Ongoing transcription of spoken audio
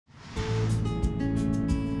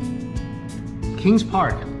Kings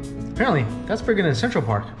Park. Apparently, that's bigger than Central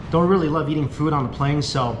Park. Don't really love eating food on the plane,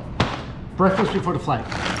 so breakfast before the flight.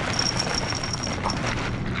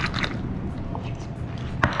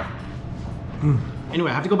 Anyway,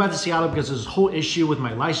 I have to go back to Seattle because there's this whole issue with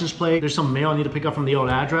my license plate. There's some mail I need to pick up from the old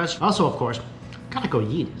address. Also, of course, gotta go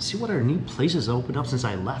eat, see what our new places opened up since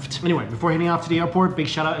I left. Anyway, before heading off to the airport, big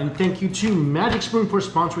shout out and thank you to Magic Spoon for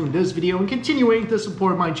sponsoring this video and continuing to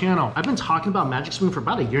support my channel. I've been talking about Magic Spoon for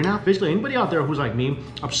about a year now. Basically, anybody out there who's like me,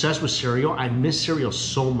 obsessed with cereal, I miss cereal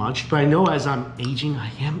so much, but I know as I'm aging,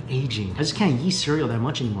 I am aging. I just can't eat cereal that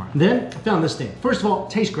much anymore. Then, I found this thing. First of all,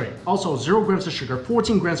 tastes great. Also, 0 grams of sugar,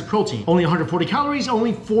 14 grams of protein, only 140 calories,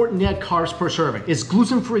 only 4 net carbs per serving. It's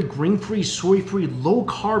gluten-free, grain-free, soy-free, low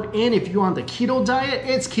carb, and if you're on the keto diet,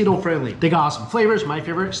 it's keto friendly. They got awesome flavors. My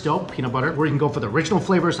favorite still peanut butter, where you can go for the original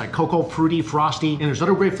flavors like cocoa, fruity, frosty, and there's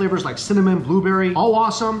other great flavors like cinnamon, blueberry, all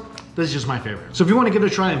awesome. This is just my favorite. So if you want to give it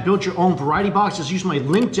a try and build your own variety box, just use my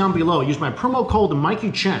link down below. Use my promo code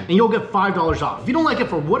Chen and you'll get $5 off. If you don't like it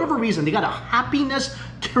for whatever reason, they got a happiness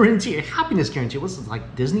guarantee. What's it,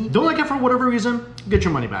 like Disney? Don't like it for whatever reason, get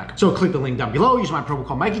your money back. So click the link down below, use my promo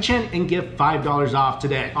code Chen and get $5 off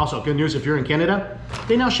today. Also, good news if you're in Canada,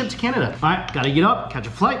 they now ship to Canada. All right, gotta get up, catch a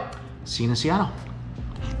flight. See you in Seattle.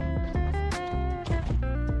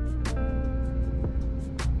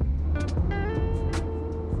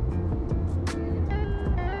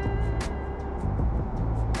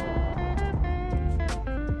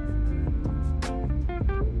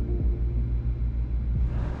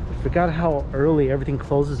 Forgot how early everything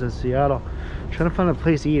closes in Seattle. Trying to find a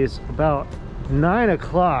place to eat. It's about 9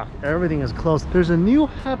 o'clock. Everything is closed. There's a new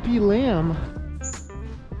Happy Lamb.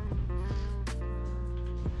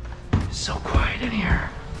 It's so quiet in here.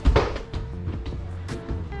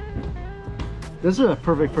 This is a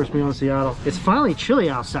perfect first meal in Seattle. It's finally chilly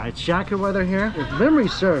outside. It's jacket weather here. If memory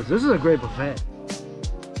serves, this is a great buffet.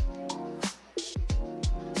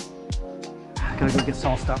 Gotta go get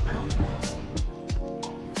sauced up.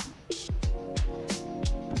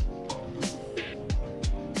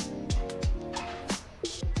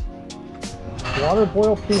 Water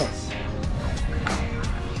boiled peanuts.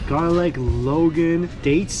 Garlic, Logan,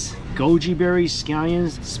 dates, goji berries,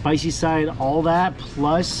 scallions, spicy side, all that,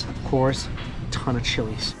 plus, of course, a ton of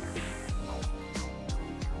chilies.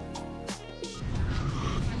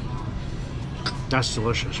 That's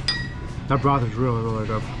delicious. That broth is really, really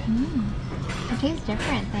good. It tastes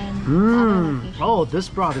different than Oh, this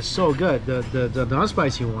broth is so good. The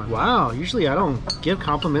non-spicy one. Wow, usually I don't give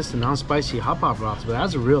compliments to non-spicy hot pot broths, but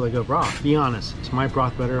that's a really good broth. Be honest, is my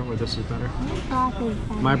broth better or this is better? My broth is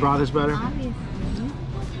better. My broth is better? Obviously.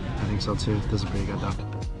 I think so too. This is pretty good though.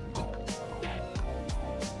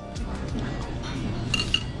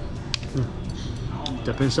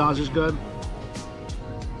 Dipping sauce is good.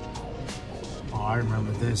 Oh, I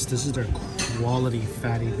remember this. This is their quality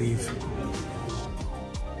fatty beef.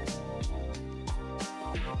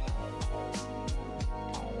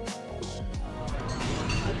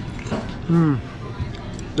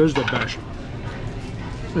 This is the best.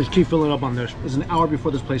 Let's keep filling up on this. It's an hour before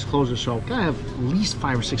this place closes, so gotta have at least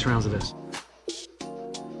 5 or 6 rounds of this.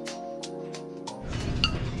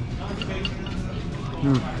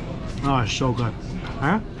 Oh, it's so good.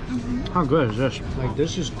 Huh? How good is this? Like,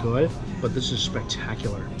 this is good, but this is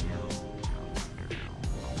spectacular.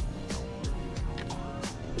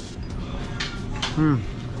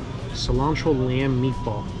 Cilantro lamb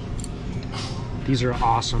meatball. These are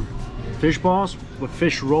awesome. Fish balls with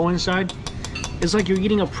fish roll inside. It's like you're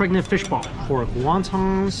eating a pregnant fish ball. Pork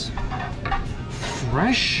wontons,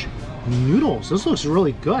 fresh noodles. This looks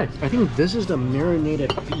really good. I think this is the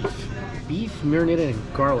marinated beef. Beef marinated in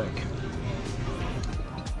garlic.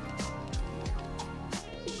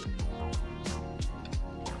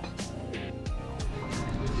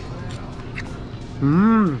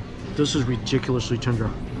 This is ridiculously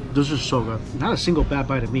tender. This is so good. Not a single bad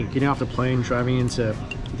bite of meat. Getting off the plane, driving into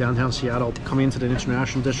downtown Seattle, coming into the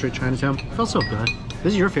International District, Chinatown. It felt so good.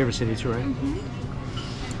 This is your favorite city too, right?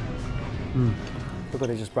 Look what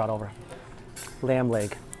I just brought over. Lamb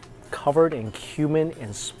leg, covered in cumin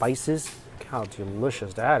and spices. Look how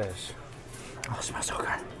delicious that is. Oh, it smells so good.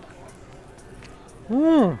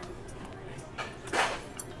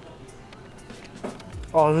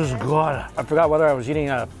 Oh, this is good. I forgot whether I was eating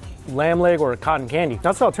a lamb leg or a cotton candy.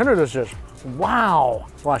 That's how tender this is. Wow.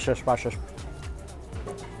 Watch this, watch this.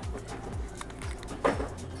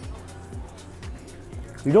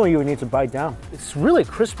 You don't even need to bite down. It's really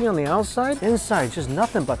crispy on the outside. Inside, just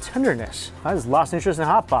nothing but tenderness. I just lost interest in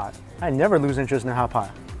hot pot. I never lose interest in a hot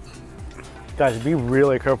pot. Guys, be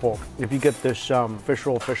really careful if you get this fish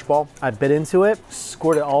roll fish ball. I bit into it,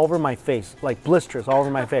 squirted it all over my face, like blisters all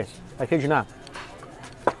over my face. I kid you not.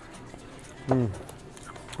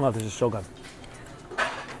 Oh, this is so good.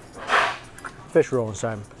 Fish roll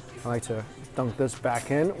inside. I like to dunk this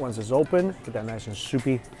back in once it's open, get that nice and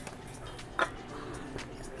soupy.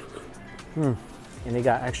 And they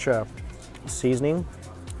got extra seasoning,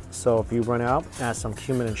 so if you run out, add some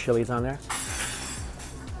cumin and chilies on there.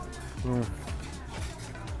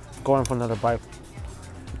 Going for another bite.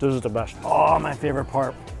 This is the best. Oh, my favorite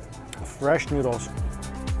part. Fresh noodles.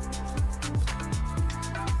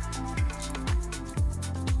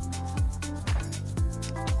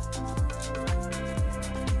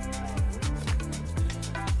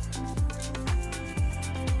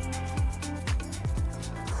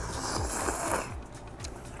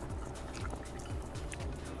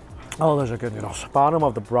 Oh, those are good noodles. Bottom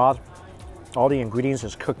of the broth, all the ingredients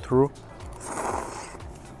is cooked through.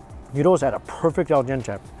 Noodles at a perfect al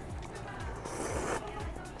dente.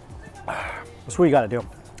 That's what you gotta do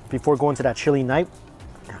before going to that chilly night.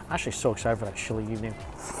 I'm actually so excited for that chilly evening.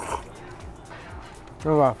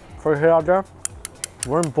 First hit out there,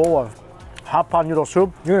 warm bowl of hot pot noodle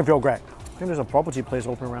soup. You're gonna feel great. I think there's a bubble tea place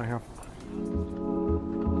open around here.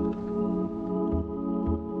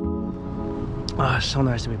 Ah, it's so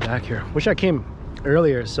nice to be back here. Wish I came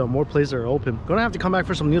earlier so more places are open. Gonna have to come back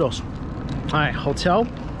for some noodles. All right, hotel.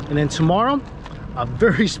 And then tomorrow, a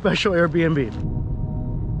very special Airbnb.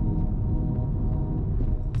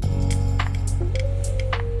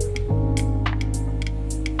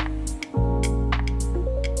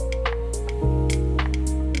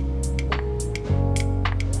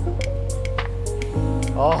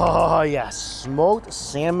 Oh yes, smoked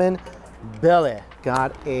salmon belly.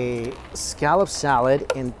 Got a scallop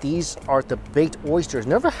salad, and these are the baked oysters.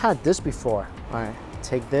 Never had this before. All right,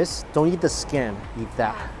 take this. Don't eat the skin, eat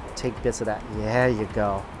that. Take bits of that. Yeah, you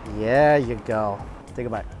go. Yeah, you go. Take a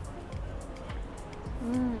bite.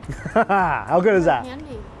 How good is that?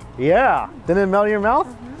 Candy. Yeah. Didn't it melt in your mouth?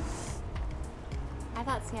 I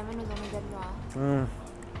thought salmon was only good raw.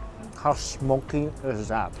 How smoky is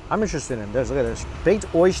that? I'm interested in this. Look at this.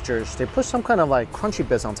 Baked oysters. They put some kind of like crunchy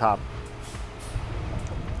bits on top.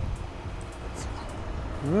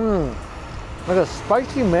 Like a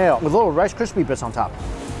spicy mayo with little Rice Krispie bits on top.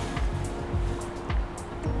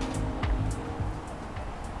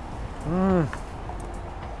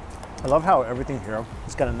 I love how everything here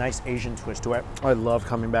has got a nice Asian twist to it. I love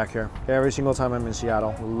coming back here. Every single time I'm in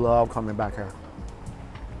Seattle, love coming back here.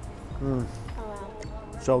 Oh wow.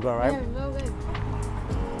 So good, right? Yeah, so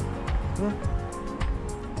good.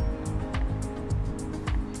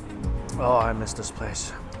 Oh, I miss this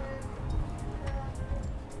place.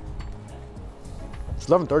 It's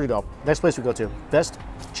 11:30 though. Next place we go to, best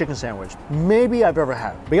chicken sandwich maybe I've ever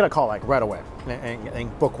had. But you gotta call like right away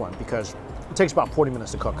and book one because it takes about 40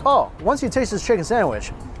 minutes to cook. Oh, once you taste this chicken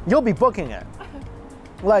sandwich, you'll be booking it.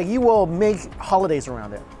 Like you will make holidays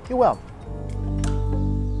around it. You will.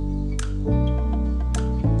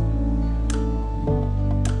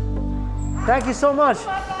 Thank you so much.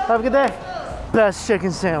 Have a good day. Best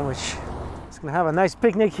chicken sandwich. Just gonna have a nice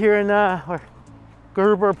picnic here in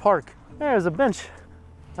Gerber Park. There's a bench.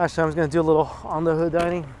 Actually, I'm just gonna do a little on the hood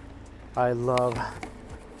dining. I love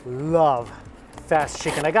fast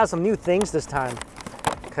chicken. I got some new things this time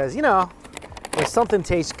because you know, when something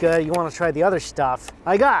tastes good, you want to try the other stuff.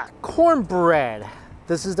 I got cornbread.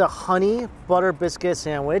 This is the honey butter biscuit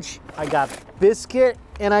sandwich. I got biscuit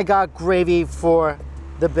and I got gravy for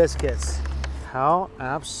the biscuits. How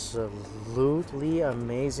absolutely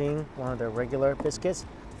amazing. One of the regular biscuits.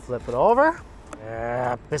 Flip it over.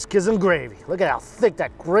 Yeah, biscuits and gravy. Look at how thick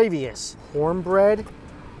that gravy is. Cornbread.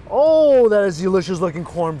 Oh, that is delicious looking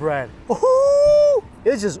cornbread. Woohoo!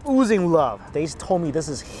 It's just oozing love. They told me this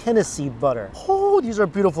is Hennessy butter. Oh, these are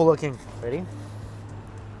beautiful looking. Ready?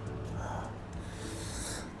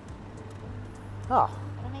 Oh.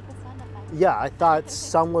 It'll make the sound effect. Yeah, I thought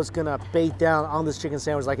sun was gonna bait down on this chicken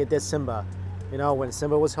sandwich like it did Simba. You know, when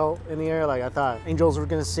Simba was held in the air, like I thought angels were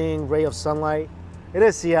gonna sing ray of sunlight. It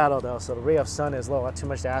is Seattle though, so the ray of sun is a little too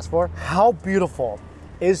much to ask for. How beautiful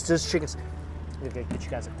is this chicken? Let me get you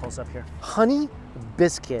guys a close up here. Honey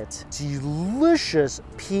biscuit, delicious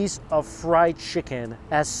piece of fried chicken.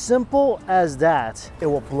 As simple as that, it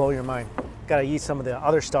will blow your mind. Gotta eat some of the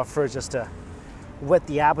other stuff first just to whet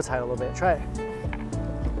the appetite a little bit. Try it.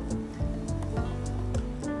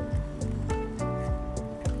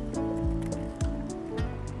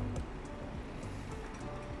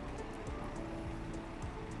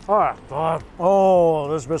 Oh, God.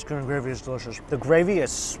 Oh, this biscuit and gravy is delicious. The gravy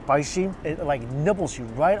is spicy. It like nibbles you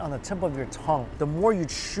right on the tip of your tongue. The more you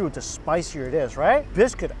chew, the spicier it is, right?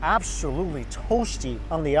 Biscuit absolutely toasty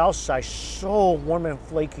on the outside, so warm and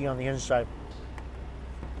flaky on the inside.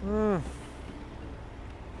 I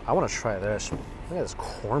want to try this. Look at this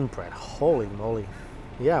cornbread. Holy moly.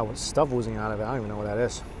 Yeah, with stuff oozing out of it. I don't even know what that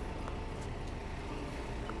is.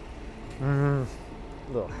 A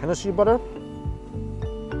little Hennessy butter.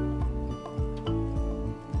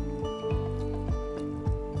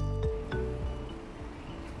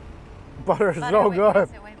 Butter is so good.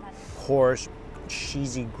 Of course,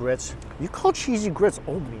 cheesy grits. You call cheesy grits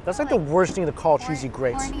oatmeal. That's like the worst thing to call cheesy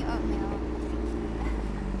grits. Corny oatmeal.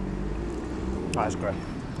 Oh, that's great.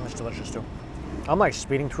 That's delicious too. I'm like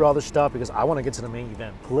speeding through all this stuff because I want to get to the main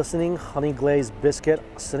event. Glistening honey glazed biscuit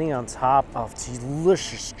sitting on top of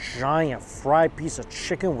delicious giant fried piece of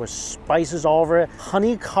chicken with spices all over it.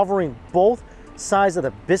 Honey covering both sides of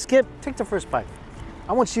the biscuit. Take the first bite.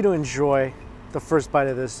 I want you to enjoy the first bite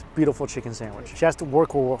of this beautiful chicken sandwich. She has to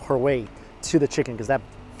work her way to the chicken because that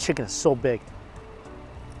chicken is so big.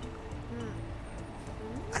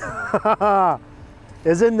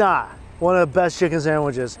 Is it not one of the best chicken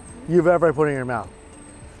sandwiches you've ever put in your mouth?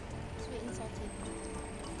 Sweet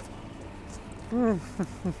and salty.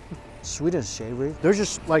 Sweet and savory. There's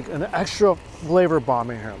just like an extra flavor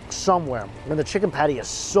bomb in here somewhere. And the chicken patty is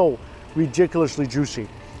so ridiculously juicy.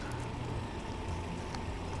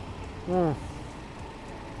 The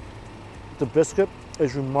biscuit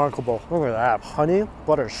is remarkable. Look at that. Honey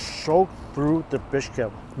butter soaked through the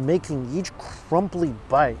biscuit, making each crumbly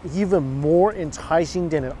bite even more enticing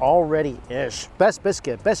than it already is. Best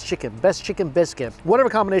biscuit, best chicken biscuit. Whatever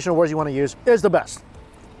combination of words you want to use is the best.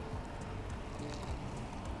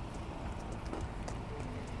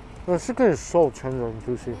 The chicken is so tender and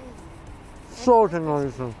juicy. So tender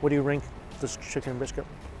and juicy. What do you rank this chicken biscuit?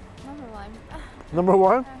 Number 1. Number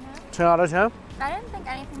 1? 10 out of 10? I didn't think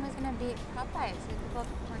anything was gonna beat Popeyes. People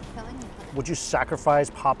were killing me for it. Would you sacrifice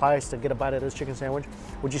Popeyes to get a bite of this chicken sandwich?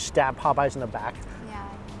 Would you stab Popeyes in the back? Yeah, I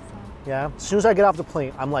think so. Yeah? As soon as I get off the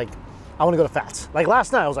plane, I'm like, I want to go to Fats. Like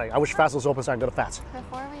last night, I was like, I wish Fats was open so I can go to Fats.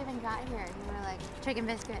 Before we even got here, you were like, chicken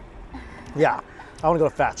biscuit. Yeah, I want to go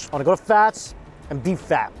to Fats. I want to go to Fats and be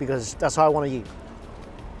fat because that's how I want to eat.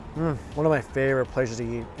 One of my favorite places to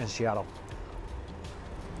eat in Seattle.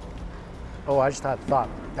 Oh, I just had a thought.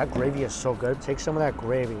 That gravy is so good. Take some of that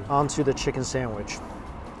gravy onto the chicken sandwich.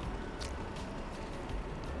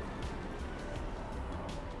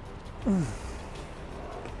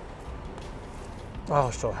 Oh,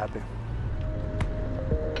 so happy.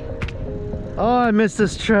 Oh, I missed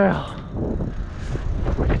this trail.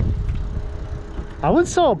 I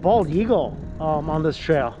once saw a bald eagle on this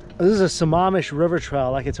trail. This is a Sammamish River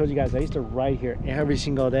Trail. Like I told you guys, I used to ride here every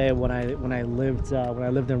single day when I lived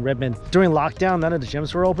in Redmond. During lockdown, none of the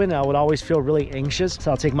gyms were open. I would always feel really anxious,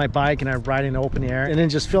 so I'll take my bike and I ride in the open air, and then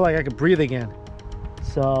just feel like I could breathe again.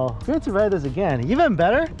 So good to ride this again. Even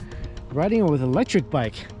better, riding it with an electric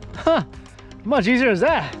bike. Huh? How much easier is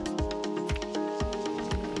that?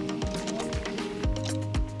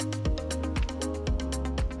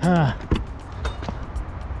 Huh.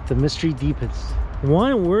 The mystery deepens.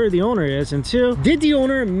 One, where the owner is, and two, did the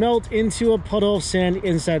owner melt into a puddle of sand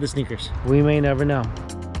inside the sneakers? We may never know.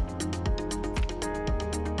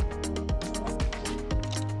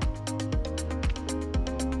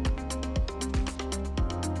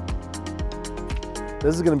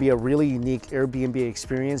 This is going to be a really unique Airbnb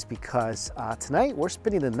experience because tonight we're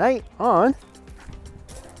spending the night on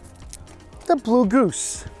the Blue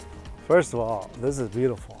Goose. First of all, this is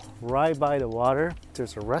beautiful. Right by the water.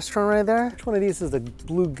 There's a restaurant right there. Which one of these is the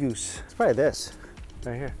Blue Goose? It's probably this,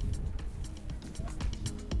 right here.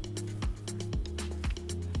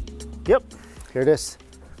 Yep, here it is.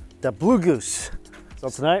 The Blue Goose. So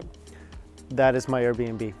tonight, that is my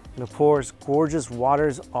Airbnb. And of course, gorgeous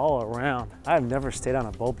waters all around. I've never stayed on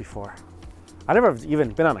a boat before. I've never even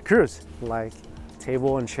been on a cruise. Like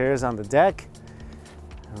table and chairs on the deck.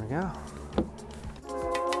 There we go.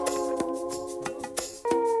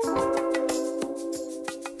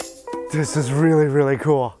 This is really, really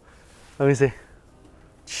cool. Let me see.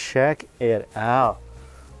 Check it out.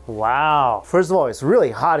 Wow. First of all, it's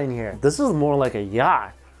really hot in here. This is more like a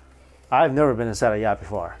yacht. I've never been inside a yacht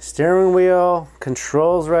before. Steering wheel,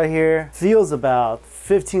 controls right here. Feels about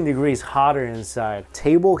 15 degrees hotter inside.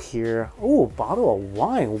 Table here. Oh, bottle of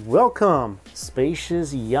wine. Welcome.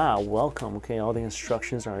 Spacious yacht. Welcome. Okay, all the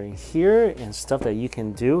instructions are in here and stuff that you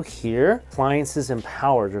can do here. Appliances and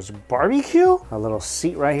power. There's a barbecue. A little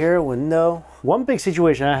seat right here. Window. One big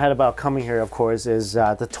situation I had about coming here, of course, is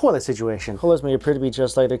the toilet situation. Toilets may appear to be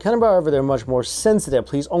just like they're kind of, however, they're much more sensitive.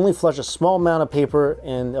 Please only flush a small amount of paper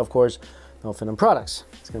and, of course, no venom products.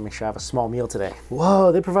 It's gonna make sure I have a small meal today.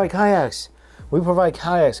 Whoa, they provide kayaks. We provide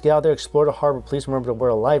kayaks. Get out there, explore the harbor. Please remember to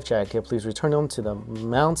wear a life jacket. Please return them to the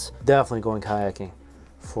mounts. Definitely going kayaking.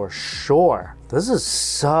 For sure. This is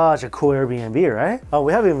such a cool Airbnb, right? Oh,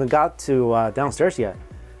 we haven't even got to downstairs yet.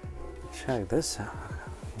 Check this out.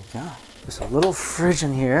 There you go. There's a little fridge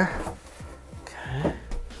in here. Okay.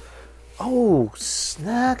 Oh,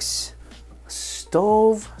 snacks,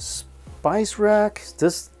 stove, spice rack.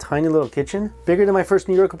 This tiny little kitchen, bigger than my first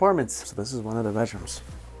New York apartments. So this is one of the bedrooms.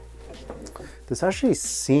 This actually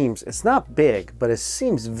seems, it's not big, but it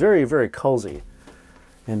seems very, very cozy.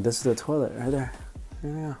 And this is the toilet right there.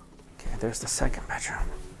 There we go. Okay, there's the second bedroom.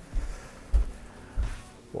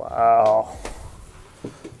 Wow.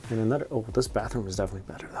 And another, oh, this bathroom is definitely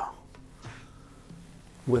better though.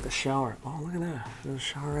 With a shower. Oh, look at that. There's a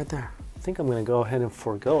shower right there. I think I'm gonna go ahead and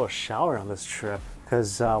forego a shower on this trip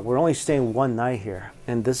because we're only staying one night here.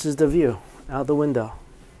 And this is the view out the window.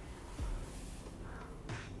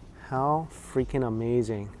 How freaking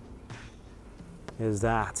amazing is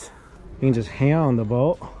that? You can just hang out on the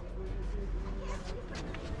boat.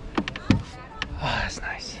 Oh, that's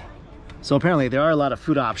nice. So apparently there are a lot of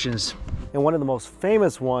food options. And one of the most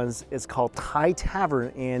famous ones is called Thai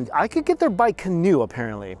Tavern. And I could get there by canoe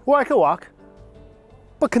apparently. Or I could walk,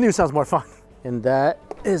 but canoe sounds more fun. And that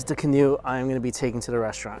is the canoe I'm gonna be taking to the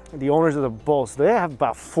restaurant. The owners of the boats, they have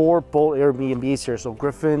about 4 boat Airbnbs here. So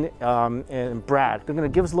Griffin and Brad, they're gonna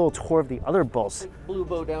give us a little tour of the other boats. The blue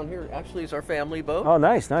boat down here actually is our family boat. Oh,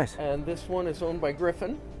 nice, nice. And this one is owned by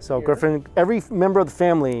Griffin. So here. Griffin, every member of the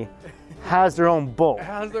family has their own boat.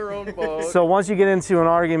 Has their own boat. So once you get into an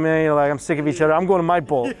argument, you're like, I'm sick of each other, I'm going to my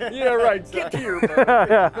boat. Yeah, right, get to your boat.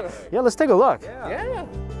 Yeah, let's take a look. Yeah.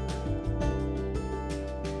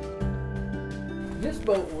 This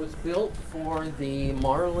boat was built for the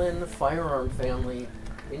Marlin firearm family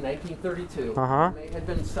in 1932. They had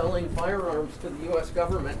been selling firearms to the U.S.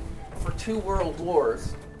 government for 2 world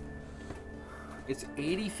wars. It's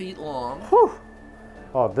 80 feet long. Whew.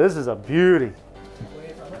 Oh, this is a beauty.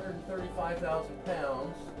 Weighs 135,000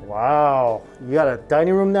 pounds. Wow. You got a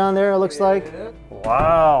dining room down there, it looks like.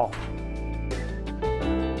 Wow.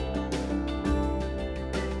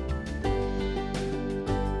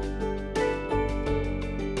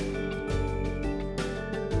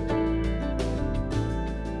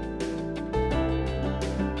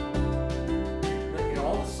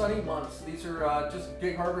 Sunny months. These are just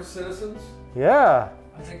Gig Harbor citizens. Yeah.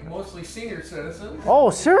 I think mostly senior citizens. Oh,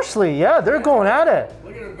 seriously? Yeah, they're going at it.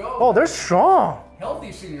 Look at them go. Oh, they're strong.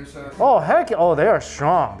 Healthy senior citizens. Oh, heck. Oh, they are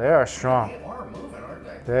strong. They are strong. They are moving, aren't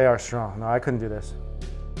they? They are strong. No, I couldn't do this.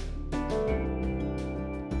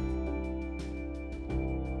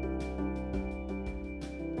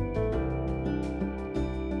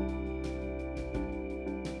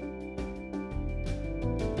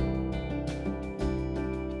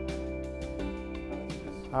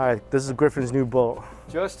 All right, this is Griffin's new boat.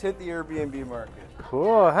 Just hit the Airbnb market.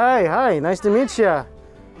 Cool. Hi. Nice to meet you. How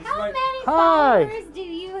many followers do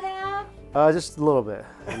you have? Just a little bit.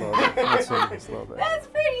 That's it, just a little bit. That's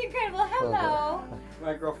pretty incredible. Hello.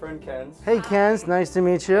 My girlfriend Ken's. Hey, Ken's. Nice to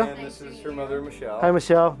meet you. And this is her mother, Michelle. Hi,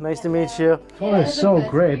 Michelle. Nice to meet you. Oh, it's so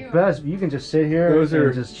great. Best. You can just sit here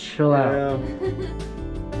and just chill out.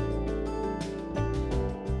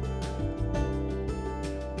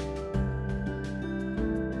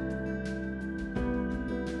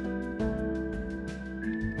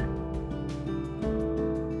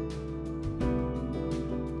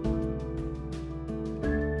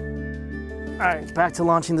 All right, back to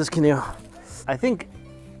launching this canoe. I think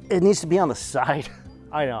it needs to be on the side.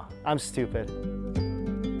 I know, I'm stupid.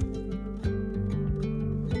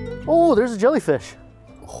 Oh, there's a jellyfish.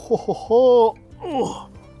 Oh.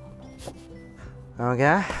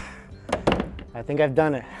 Okay, I think I've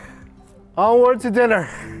done it. Onward to dinner.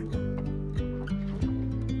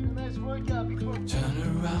 Nice workout before.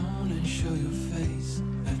 Turn around and show your face.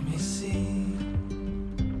 Let me see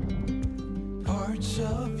parts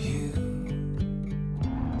of you.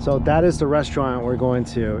 So that is the restaurant we're going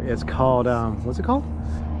to. It's called, what's it called?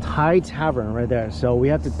 Thai Tavern right there. So we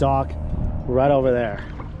have to dock right over there.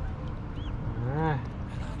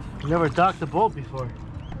 Never docked the boat before.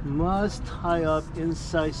 Must tie up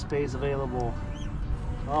inside space available.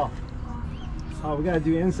 Oh, we gotta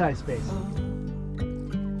do inside space.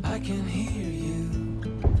 I can hear you.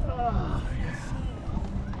 Oh,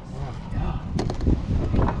 yeah.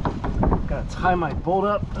 Gotta tie my boat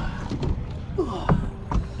up.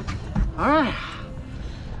 All right,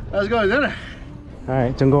 let's go to dinner. All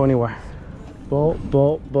right, don't go anywhere. Bull,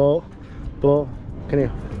 bull, bull, bull. Come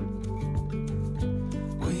here.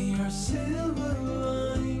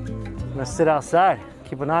 I'm gonna sit outside.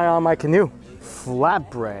 Keep an eye on my canoe.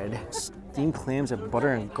 Flatbread, steamed clams and butter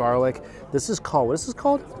and garlic. This is called, what is this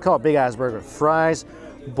called? We call it big ass burger. Fries,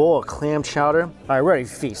 bowl of clam chowder. All right, we're ready to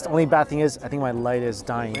feast. Only bad thing is, I think my light is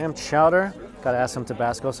dying. Clam chowder, gotta add some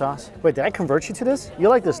Tabasco sauce. Wait, did I convert you to this? You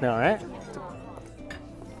like this now, right?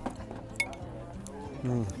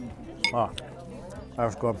 Oh, that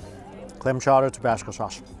was good. Clam chowder, Tabasco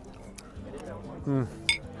sauce.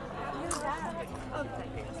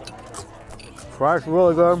 Fries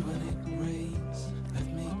really good.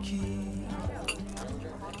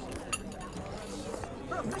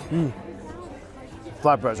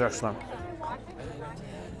 Flatbread's excellent.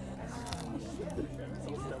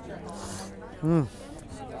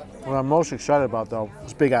 What I'm most excited about though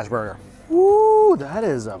is big ass burger. Ooh, that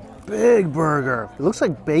is a big burger. It looks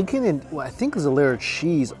like bacon and what I think is a layer of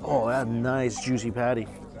cheese. Oh, that nice juicy patty.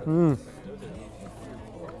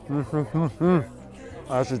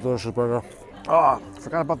 That's a delicious burger. Oh,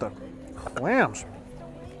 forgot about the clams.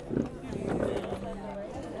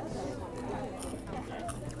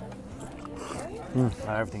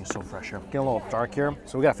 Everything's so fresh here. Getting a little dark here,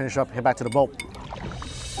 so we gotta finish up, head back to the boat.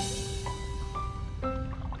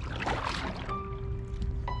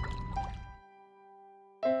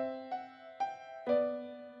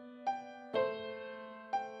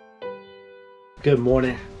 Good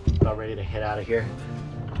morning. About ready to head out of here.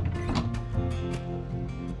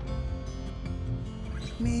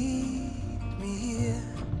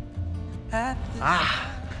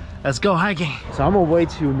 Let's go hiking. So I'm on my way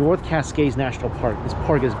to North Cascades National Park. This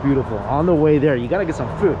park is beautiful. On the way there, you gotta get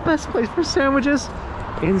some food. Best place for sandwiches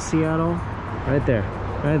in Seattle. Right there,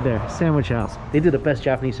 right there. Sandwich house. They do the best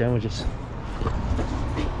Japanese sandwiches.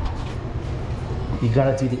 You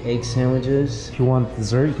gotta do the egg sandwiches. If you want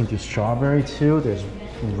dessert, you can do strawberry too. There's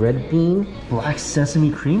red bean, black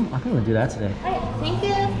sesame cream. I think I'm gonna do that today. Thank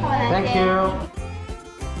you. Thank you.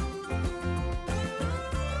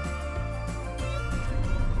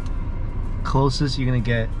 Closest you're gonna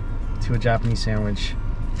get to a Japanese sandwich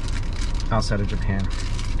outside of Japan.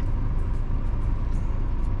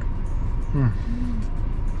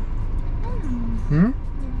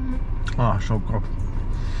 Oh, so good.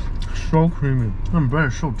 So creamy. And bread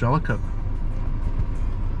is so delicate.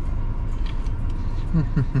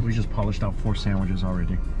 We just polished out 4 sandwiches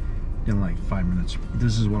already in like 5 minutes.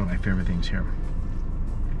 This is one of my favorite things here.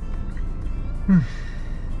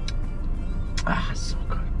 Ah, so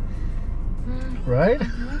good. Right?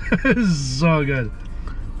 So good.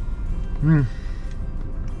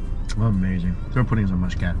 Amazing. They're putting some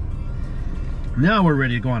muscat. Now we're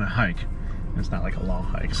ready to go on a hike. It's not like a long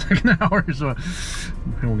hike, it's like an hour, so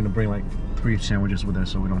we're gonna bring like 3 sandwiches with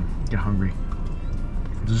us so we don't get hungry.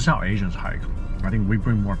 This is how Asians hike. I think we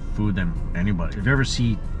bring more food than anybody. If you ever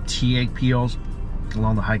see tea egg peels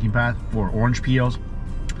along the hiking path or orange peels,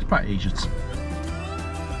 it's probably Asians.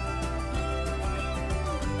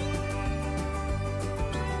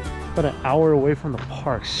 About an hour away from the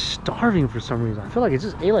park, starving for some reason. I feel like I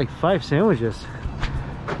just ate like 5 sandwiches.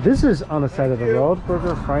 This is on the side of the road.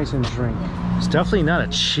 Burger, fries, and drink. It's definitely not a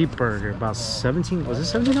cheap burger. About 17, was it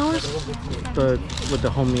 $17? With the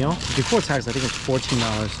whole meal. Before tax, I think it's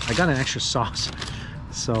 $14. I got an extra sauce.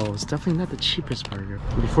 So it's definitely not the cheapest burger.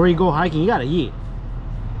 But before you go hiking, you gotta eat.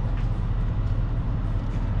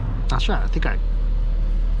 That's right, I think I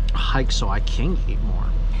hike so I can eat more.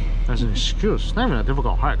 That's an excuse. It's not even a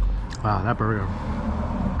difficult hike. Wow, that burger.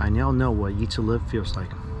 I now know what eat to live feels like.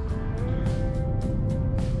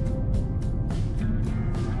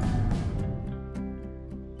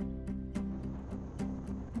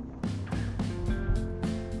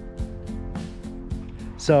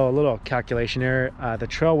 So a little calculation here. The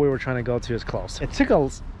trail we were trying to go to is closed. It took a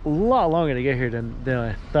lot longer to get here than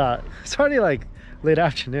I thought. It's already like late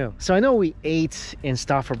afternoon. So I know we ate and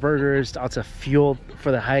stopped for burgers, out to fuel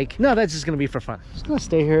for the hike. No, that's just gonna be for fun. Just gonna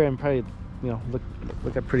stay here and probably, you know,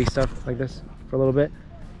 look at pretty stuff like this for a little bit,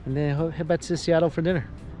 and then head back to Seattle for dinner.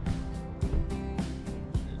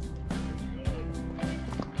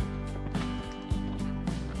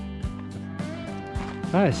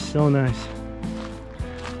 That is so nice.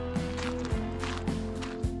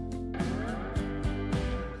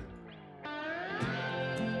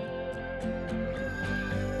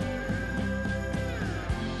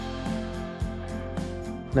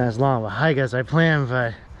 Not as long of a hike as I planned,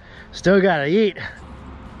 but still gotta eat.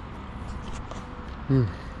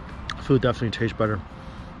 Food definitely tastes better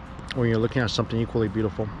when you're looking at something equally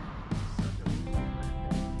beautiful.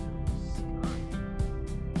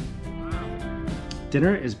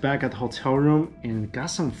 Dinner is back at the hotel room and got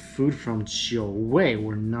some food from 9位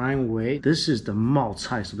or 9位. This is the 冒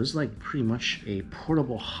菜, so this is like pretty much a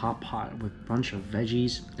portable hot pot with a bunch of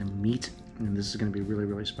veggies and meat, and this is gonna be really,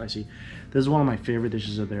 really spicy. This is one of my favorite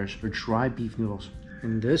dishes of theirs, for dry beef noodles.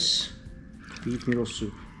 And this beef noodle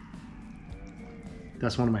soup.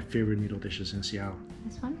 That's one of my favorite noodle dishes in Seattle.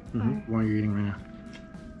 This one? Mm-hmm. What are you eating right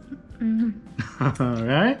now? All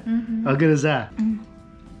right? How good is that?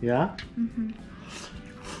 Yeah?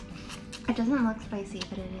 It doesn't look spicy,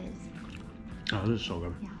 but it is. Oh, this is so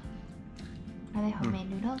good. Yeah. Are they homemade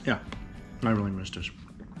noodles? Yeah. I really missed this.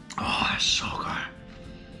 Oh, that's so good.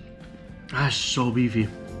 That's so beefy.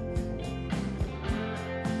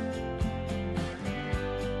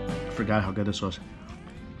 I forgot how good this was.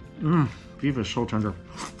 Beef is so tender.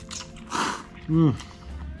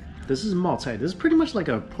 This is 冒菜. This is pretty much like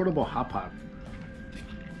a portable hot pot.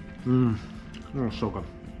 Oh, so good.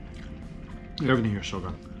 Everything here is so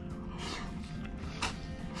good.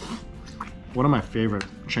 One of my favorite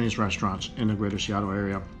Chinese restaurants in the greater Seattle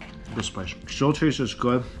area. This place still tastes as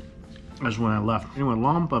good as when I left. Anyway,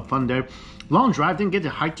 long but fun day. Long drive, didn't get to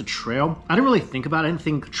hike the trail. I didn't really think about it. I didn't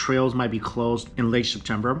think trails might be closed in late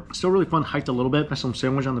September. Still really fun, hiked a little bit, had some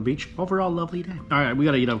sandwich on the beach. Overall, lovely day. All right, we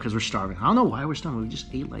gotta eat up because we're starving. I don't know why we're starving. We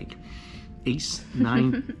just ate like 8,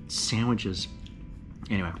 9 sandwiches.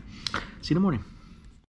 Anyway, see you in the morning.